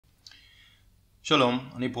שלום,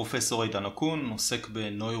 אני פרופסור איתן אוקון, עוסק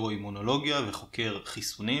בנוירו-אימונולוגיה וחוקר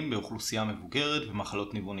חיסונים באוכלוסייה מבוגרת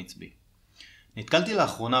ומחלות ניוון עצבי. נתקלתי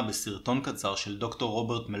לאחרונה בסרטון קצר של דוקטור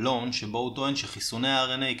רוברט מלון, שבו הוא טוען שחיסוני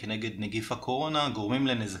ה-RNA כנגד נגיף הקורונה גורמים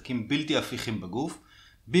לנזקים בלתי הפיכים בגוף,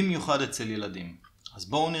 במיוחד אצל ילדים. אז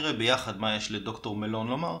בואו נראה ביחד מה יש לדוקטור מלון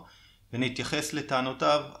לומר, ונתייחס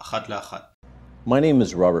לטענותיו אחת לאחת. My name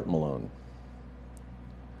is Robert Malone.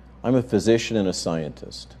 I'm a physician and a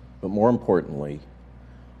scientist, but more importantly,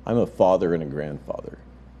 I'm a father and a grandfather.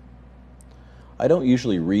 I don't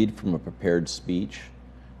usually read from a prepared speech,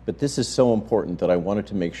 but this is so important that I wanted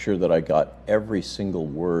to make sure that I got every single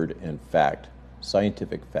word and fact,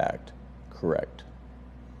 scientific fact, correct.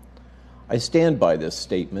 I stand by this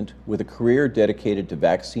statement with a career dedicated to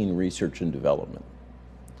vaccine research and development.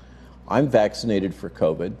 I'm vaccinated for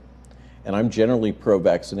COVID, and I'm generally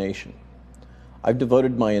pro-vaccination. I've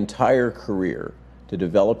devoted my entire career to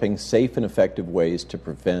developing safe and effective ways to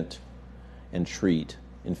prevent and treat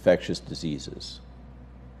infectious diseases.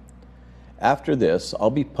 After this,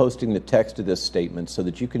 I'll be posting the text of this statement so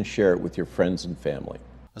that you can share it with your friends and family.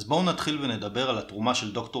 אז בואו נתחיל ונדבר על התרומה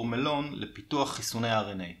של דוקטור מלון לפיתוח חיסוני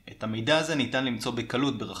RNA. את המידע הזה ניתן למצוא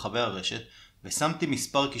בקלות ברחבי הרשת, ושמתי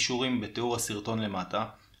מספר קישורים בתיאור הסרטון למטה,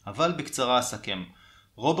 אבל בקצרה אסכם.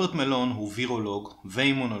 רוברט מלון הוא וירולוג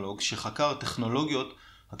ואימונולוג שחקר טכנולוגיות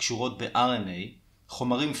הקשורות ב-RNA,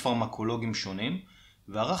 חומרים פרמקולוגיים שונים,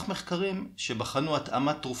 וערך מחקרים שבחנו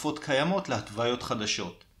התאמת תרופות קיימות להתוויות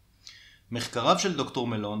חדשות. מחקריו של דוקטור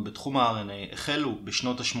מלון בתחום ה-RNA החלו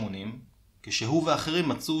בשנות ה-80, כשהוא ואחרים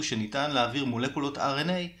מצאו שניתן להעביר מולקולות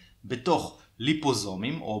RNA בתוך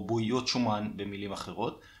ליפוזומים או בועיות שומן במילים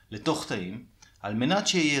אחרות, לתוך תאים, על מנת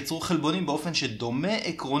שייצרו חלבונים באופן שדומה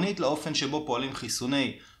עקרונית לאופן שבו פועלים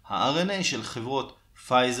חיסוני ה-RNA של חברות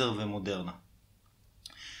פייזר ומודרנה.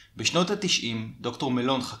 בשנות ה-90 דוקטור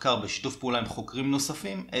מלון חקר בשיתוף פעולה עם חוקרים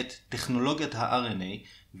נוספים את טכנולוגיית ה-RNA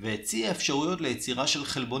והציע אפשרויות ליצירה של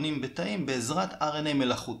חלבונים בתאים בעזרת RNA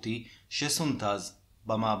מלאכותי שסונתז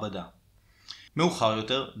במעבדה. מאוחר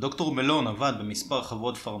יותר, דוקטור מלון עבד במספר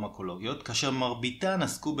חברות פרמקולוגיות, כאשר מרביתן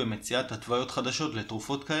עסקו במציאת התוויות חדשות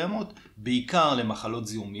לתרופות קיימות, בעיקר למחלות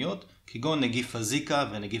זיהומיות, כגון נגיף הזיקה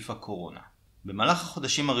ונגיף הקורונה. במהלך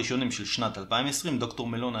החודשים הראשונים של שנת 2020, דוקטור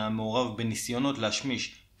מלון היה מעורב בניסיונות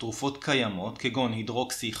להשמיש תרופות קיימות, כגון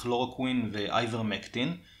הידרוקסי כלורוקווין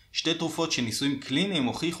ואייברמקטין, שתי תרופות שניסויים קליניים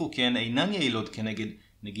הוכיחו כי הן אינן יעילות כנגד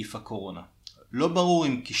נגיף הקורונה. לא ברור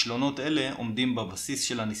אם כישלונות אלה עומדים בבסיס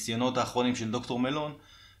של הניסיונות האחרונים של דוקטור מלון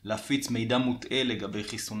להפיץ מידע מוטעה לגבי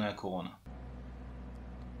חיסוני הקורונה.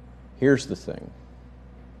 Here's the thing.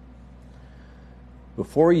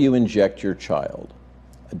 Before you inject your child,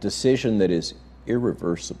 a decision that is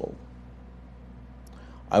irreversible,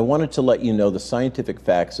 I wanted to let you know the scientific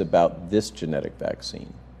facts about this genetic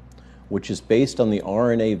vaccine, which is based on the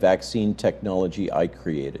RNA vaccine technology I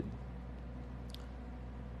created.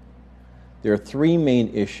 There are three main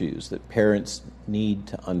issues that parents need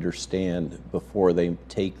to understand before they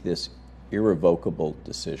take this irrevocable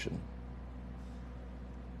decision.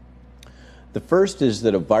 The first is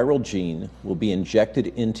that a viral gene will be injected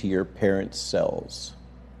into your parent's cells.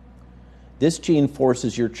 This gene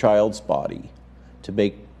forces your child's body to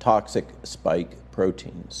make toxic spike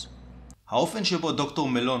proteins. האופן שבו דוקטור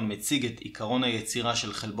מלון מציג את עיקרון היצירה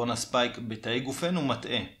של חלבון הספייק בתאי גופנו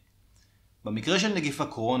מטעה. במקרה של נגיף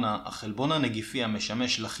הקורונה, החלבון הנגיפי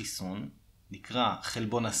המשמש לחיסון נקרא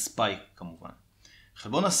חלבון הספייק כמובן.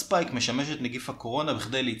 חלבון הספייק משמש את נגיף הקורונה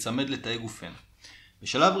בכדי להיצמד לתאי גופנו.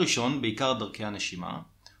 בשלב ראשון, בעיקר דרכי הנשימה,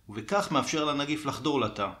 ובכך מאפשר לנגיף לחדור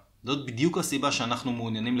לתא. זאת בדיוק הסיבה שאנחנו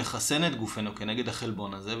מעוניינים לחסן את גופנו כנגד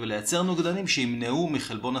החלבון הזה, ולייצר נוגדנים שימנעו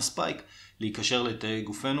מחלבון הספייק להיקשר לתאי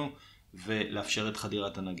גופנו ולאפשר את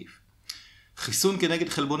חדירת הנגיף. חיסון כנגד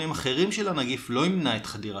חלבונים אחרים של הנגיף לא ימנע את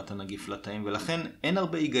חדירת הנגיף לתאים, ולכן אין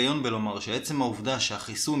הרבה היגיון בלומר שעצם העובדה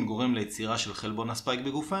שהחיסון גורם ליצירה של חלבון הספייק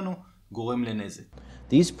בגופנו, גורם לנזק.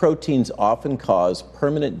 These proteins often cause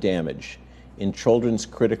permanent damage in children's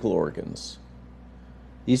critical organs.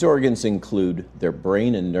 These organs include their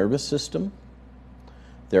brain and nervous system,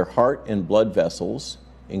 their heart and blood vessels,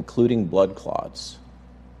 including blood clots,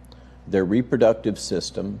 their reproductive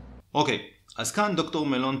system. אוקיי. אז כאן דוקטור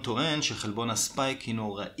מלון טוען שחלבון הספייק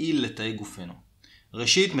הינו רעיל לתאי גופנו.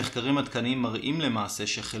 ראשית, מחקרים עדכניים מראים למעשה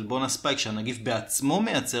שחלבון הספייק שהנגיף בעצמו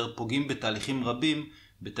מייצר פוגעים בתהליכים רבים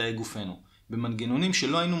בתאי גופנו, במנגנונים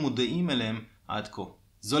שלא היינו מודעים אליהם עד כה.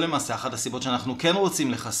 זו למעשה אחת הסיבות שאנחנו כן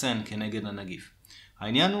רוצים לחסן כנגד הנגיף.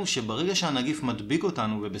 העניין הוא שברגע שהנגיף מדביק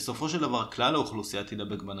אותנו ובסופו של דבר כלל האוכלוסייה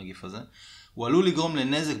תדבק בנגיף הזה, הוא עלול לגרום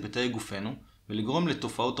לנזק בתאי גופנו ולגרום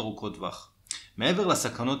לתופעות ארוכות טווח. מעבר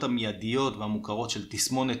לסכנות המיידיות והמוכרות של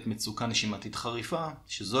תסמונת מצוקה נשימתית חריפה,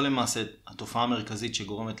 שזו למעשה התופעה המרכזית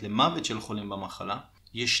שגורמת למוות של חולים במחלה,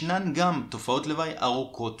 ישנן גם תופעות לוואי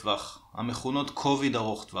ארוכות טווח, המכונות קוביד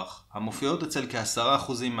ארוך טווח, המופיעות אצל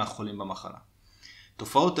כ10% מהחולים במחלה.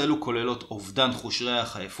 תופעות אלו כוללות אובדן חוש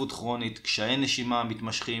ריח, עייפות כרונית, קשיי נשימה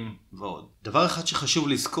מתמשכים ועוד. דבר אחד שחשוב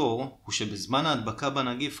לזכור הוא שבזמן ההדבקה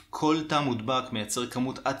בנגיף כל תא מודבק מייצר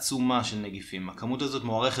כמות עצומה של נגיפים. הכמות הזאת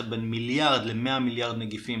מוערכת בין מיליארד ל100 מיליארד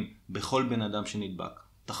נגיפים בכל בן אדם שנדבק.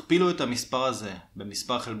 תכפילו את המספר הזה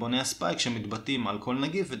במספר חלבוני הספייק שמתבטאים על כל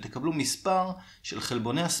נגיף ותקבלו מספר של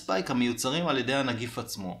חלבוני הספייק המיוצרים על ידי הנגיף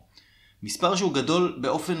עצמו. מספר שהוא גדול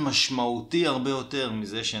באופן משמעותי הרבה יותר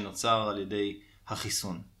מזה שנוצר על ידי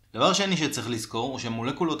החיסון. דבר שני שצריך לזכור הוא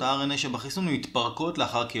שמולקולות ה-RNA שבחיסון מתפרקות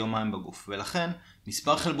לאחר כיומיים בגוף, ולכן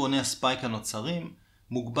מספר חלבוני הספייק הנוצרים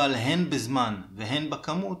מוגבל הן בזמן והן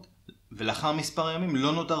בכמות, ולאחר מספר ימים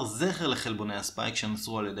לא נותר זכר לחלבוני הספייק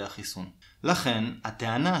שנוצרו על ידי החיסון. לכן,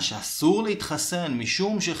 הטענה שאסור להתחסן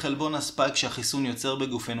משום שחלבון הספייק שהחיסון יוצר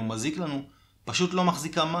בגופנו מזיק לנו, פשוט לא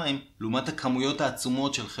מחזיקה מים לעומת הכמויות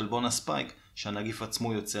העצומות של חלבון הספייק שהנגיף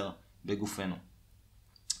עצמו יוצר בגופנו.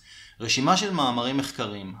 רשימה של מאמרים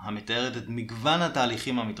מחקרים המתארת את מגוון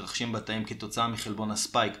התהליכים המתרחשים בתאים כתוצאה מחלבון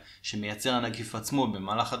הספייק שמייצר הנגיף עצמו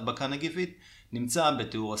במהלך הדבקה נגיפית נמצא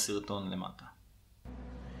בתיאור הסרטון למטה.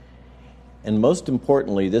 And most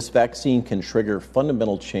importantly, this vaccine can trigger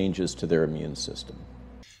fundamental changes to their immune system.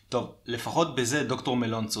 טוב, לפחות בזה דוקטור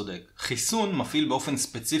מלון צודק. חיסון מפעיל באופן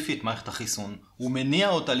ספציפי את מערכת החיסון. הוא מניע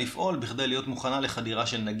אותה לפעול בכדי להיות מוכנה לחדירה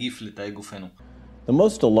של נגיף לתאי גופנו. The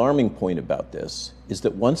most alarming point about this is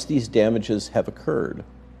that once these damages have occurred,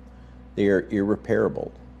 they are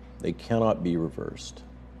irreparable. They cannot be reversed.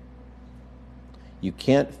 You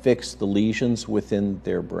can't fix the lesions within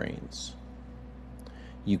their brains.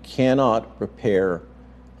 You cannot repair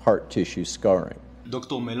heart tissue scarring.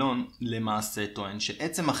 דוקטור מלון למעשה טוען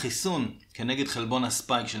שעצם החיסון כנגד חלבון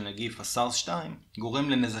הספייק של נגיף הסארס-2 גורם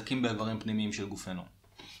לנזקים באיברים פנימיים של גופנו.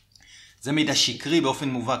 זה מידע שקרי באופן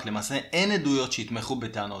מובהק, למעשה אין עדויות שהתמכו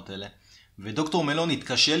בטענות אלה, ודוקטור מלון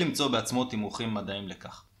התקשה למצוא בעצמו תימוכים מדעיים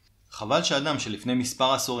לכך. חבל שאדם שלפני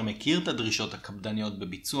מספר עשורים מכיר את הדרישות הקפדניות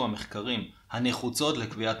בביצוע מחקרים הנחוצות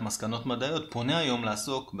לקביעת מסקנות מדעיות, פונה היום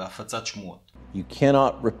לעסוק בהפצת שמועות. You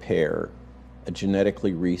cannot repair a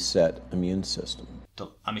genetically reset immune system. טוב,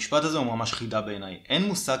 המשפט הזה הוא ממש חידה בעיניי. אין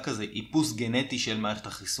מושג כזה איפוס גנטי של מערכת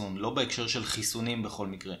החיסון, לא בהקשר של חיסונים בכל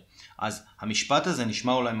מקרה. אז המשפט הזה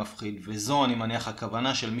נשמע אולי מפחיד, וזו אני מניח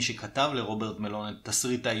הכוונה של מי שכתב לרוברט מלון את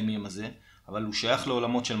תסריט האימים הזה, אבל הוא שייך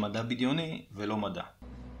לעולמות של מדע בדיוני ולא מדע.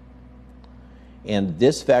 And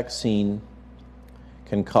this vaccine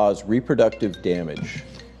can cause reproductive damage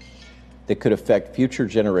that could affect future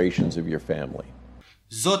generations of your family.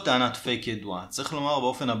 זו טענת פייק ידועה. צריך לומר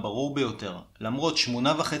באופן הברור ביותר, למרות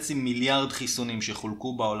 8.5 מיליארד חיסונים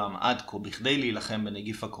שחולקו בעולם עד כה בכדי להילחם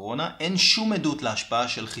בנגיף הקורונה, אין שום עדות להשפעה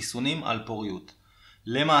של חיסונים על פוריות.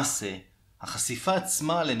 למעשה, החשיפה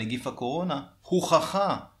עצמה לנגיף הקורונה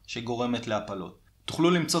הוכחה שגורמת להפלות. תוכלו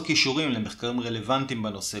למצוא קישורים למחקרים רלוונטיים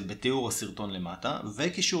בנושא בתיאור הסרטון למטה,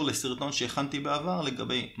 וקישור לסרטון שהכנתי בעבר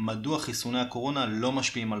לגבי מדוע חיסוני הקורונה לא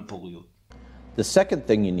משפיעים על פוריות. The second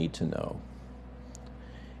thing you need to know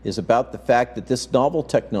is about the fact that this novel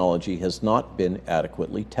technology has not been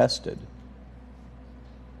adequately tested.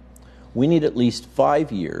 We need at least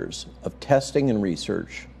 5 years of testing and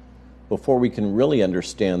research before we can really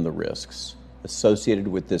understand the risks associated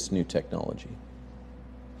with this new technology.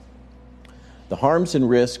 The harms and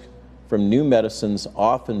risk from new medicines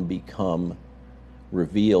often become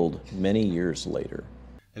revealed many years later.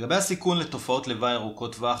 לגבי הסיכון לתופעות לוואי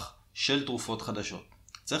ארוכות טווח של תרופות חדשות,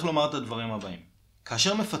 צריך לומר את הדברים הבאים.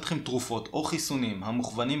 כאשר מפתחים תרופות או חיסונים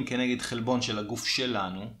המוכוונים כנגד חלבון של הגוף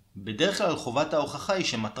שלנו, בדרך כלל חובת ההוכחה היא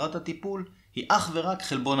שמטרת הטיפול היא אך ורק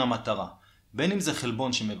חלבון המטרה, בין אם זה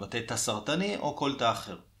חלבון שמבטא תא סרטני או כל תא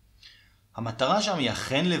אחר. המטרה שם היא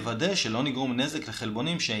אכן לוודא שלא נגרום נזק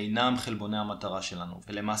לחלבונים שאינם חלבוני המטרה שלנו,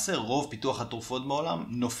 ולמעשה רוב פיתוח התרופות בעולם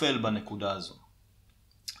נופל בנקודה הזו.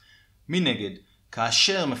 מנגד,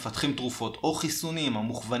 כאשר מפתחים תרופות או חיסונים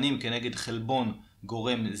המוכוונים כנגד חלבון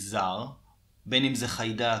גורם זר, בין אם זה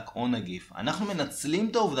חיידק או נגיף, אנחנו מנצלים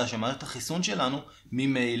את העובדה שמערכת החיסון שלנו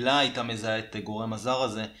ממילא הייתה מזהה את גורם הזר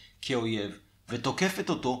הזה כאויב, ותוקפת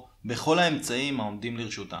אותו בכל האמצעים העומדים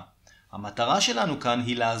לרשותה. המטרה שלנו כאן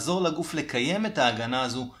היא לעזור לגוף לקיים את ההגנה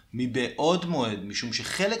הזו מבעוד מועד, משום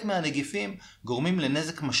שחלק מהנגיפים גורמים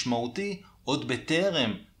לנזק משמעותי עוד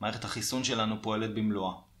בטרם מערכת החיסון שלנו פועלת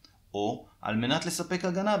במלואה. או על מנת לספק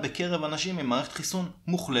הגנה בקרב אנשים עם מערכת חיסון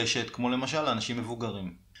מוחלשת, כמו למשל אנשים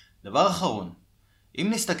מבוגרים. דבר אחרון, אם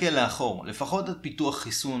נסתכל לאחור, לפחות את פיתוח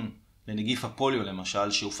חיסון לנגיף הפוליו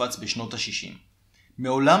למשל, שהופץ בשנות ה-60.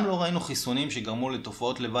 מעולם לא ראינו חיסונים שגרמו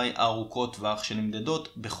לתופעות לוואי ארוכות טווח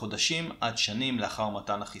שנמדדות בחודשים עד שנים לאחר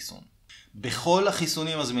מתן החיסון. בכל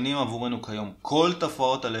החיסונים הזמינים עבורנו כיום, כל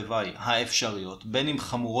תופעות הלוואי האפשריות, בין אם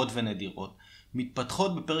חמורות ונדירות,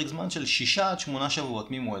 מתפתחות בפרק זמן של 6 עד 8 שבועות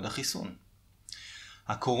ממועד החיסון.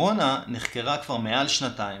 הקורונה נחקרה כבר מעל 2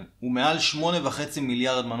 שנתיים, ומעל 8.5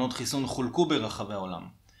 מיליארד מנות חיסון חולקו ברחבי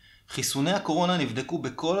העולם. חיסוני הקורונה נבדקו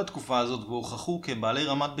בכל התקופה הזאת והוכחו כבעלי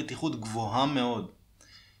רמת בטיחות גבוהה מאוד,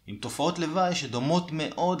 עם תופעות לוואי שדומות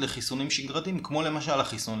מאוד לחיסונים שגרתיים, כמו למשל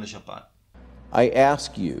החיסון לשפעת. I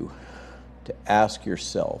ask you to ask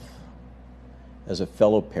yourself, as a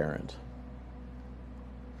fellow parent,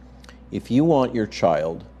 if you want your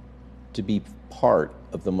child to be part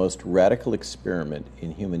of the most radical experiment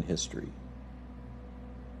in human history.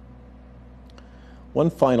 One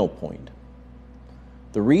final point.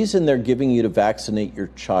 The reason they're giving you to vaccinate your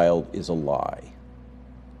child is a lie.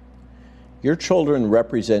 Your children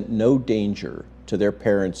represent no danger to their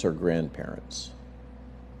parents or grandparents.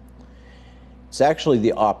 It's actually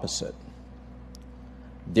the opposite.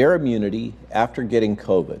 Their immunity after getting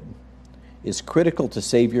COVID is critical to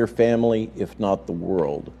save your family, if not the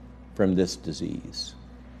world, from this disease.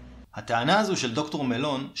 הטענה הזו של דוקטור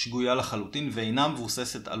מלון שגויה לחלוטין ואינה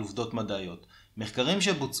מבוססת על עובדות מדעיות. מחקרים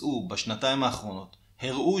שבוצעו בשנתיים האחרונות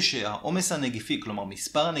הראו שהעומס הנגיפי, כלומר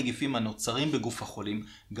מספר הנגיפים הנוצרים בגוף החולים,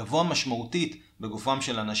 גבוה משמעותית בגופם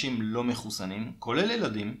של אנשים לא מחוסנים, כולל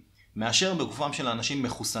ילדים, מאשר בגופם של אנשים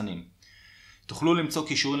מחוסנים. תוכלו למצוא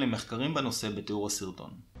קישורים למחקרים בנושא בתיאור הסרטון.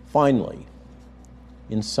 Finally,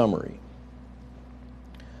 in summary,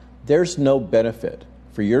 there's no benefit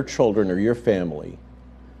for your children or your family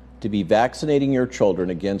to be vaccinating your children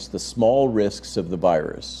against the small risks of the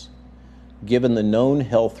virus, given the known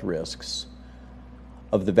health risks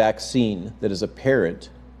of the vaccine that as a parent,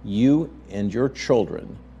 you and your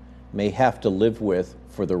children may have to live with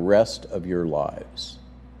for the rest of your lives.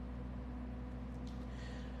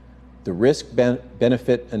 The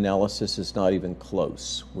risk-benefit analysis is not even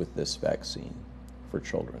close with this vaccine for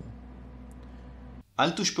children.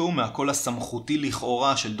 אל תושפעו מהקול הסמכותי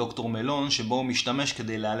לכאורה של דוקטור מלון שבו הוא משתמש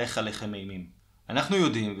כדי להלך עליכם אימים. אנחנו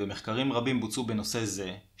יודעים, ומחקרים רבים בוצעו בנושא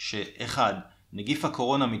זה, שאחד, נגיף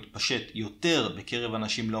הקורונה מתפשט יותר בקרב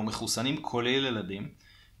אנשים לא מחוסנים, כולל ילדים,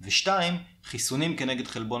 ושתיים, חיסונים כנגד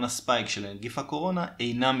חלבון הספייק של נגיף הקורונה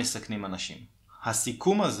אינם מסכנים אנשים.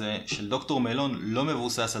 הסיכום הזה של דוקטור מלון לא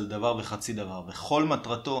מבוסס על דבר וחצי דבר, וכל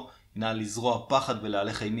מטרתו הינה לזרוע פחד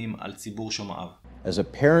ולהלך אימים על ציבור שומעיו. As a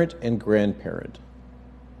parent and grandparent,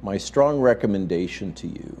 my strong recommendation to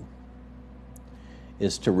you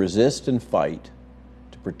is to resist and fight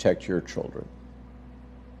to protect your children.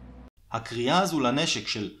 הקריאה הזו לנשק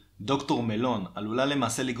של דוקטור מלון עלולה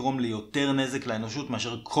למעשה לגרום ליותר נזק לאנושות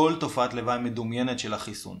מאשר כל תופעת לוואי מדומיינת של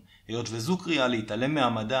החיסון, היות וזו קריאה להתעלם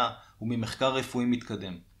מהמדע וממחקר רפואי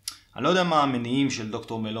מתקדם. אני לא יודע מה המניעים של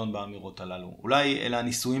דוקטור מלון באמירות הללו. אולי אלה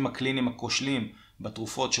הניסויים הקליניים הכושלים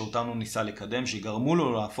בתרופות שאותנו ניסה לקדם, שגרמו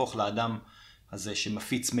לו להפוך לאדם הזה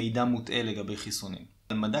שמפיץ מידע מוטעה לגבי חיסונים.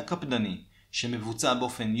 מדע קפדני שמבוצע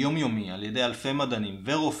באופן יומיומי על ידי אלפי מדענים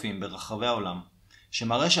ורופאים ברחבי העולם,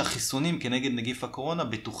 שמראה שהחיסונים כנגד נגיף הקורונה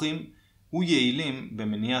בטוחים ויעילים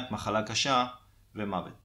במניעת מחלה קשה ומוות.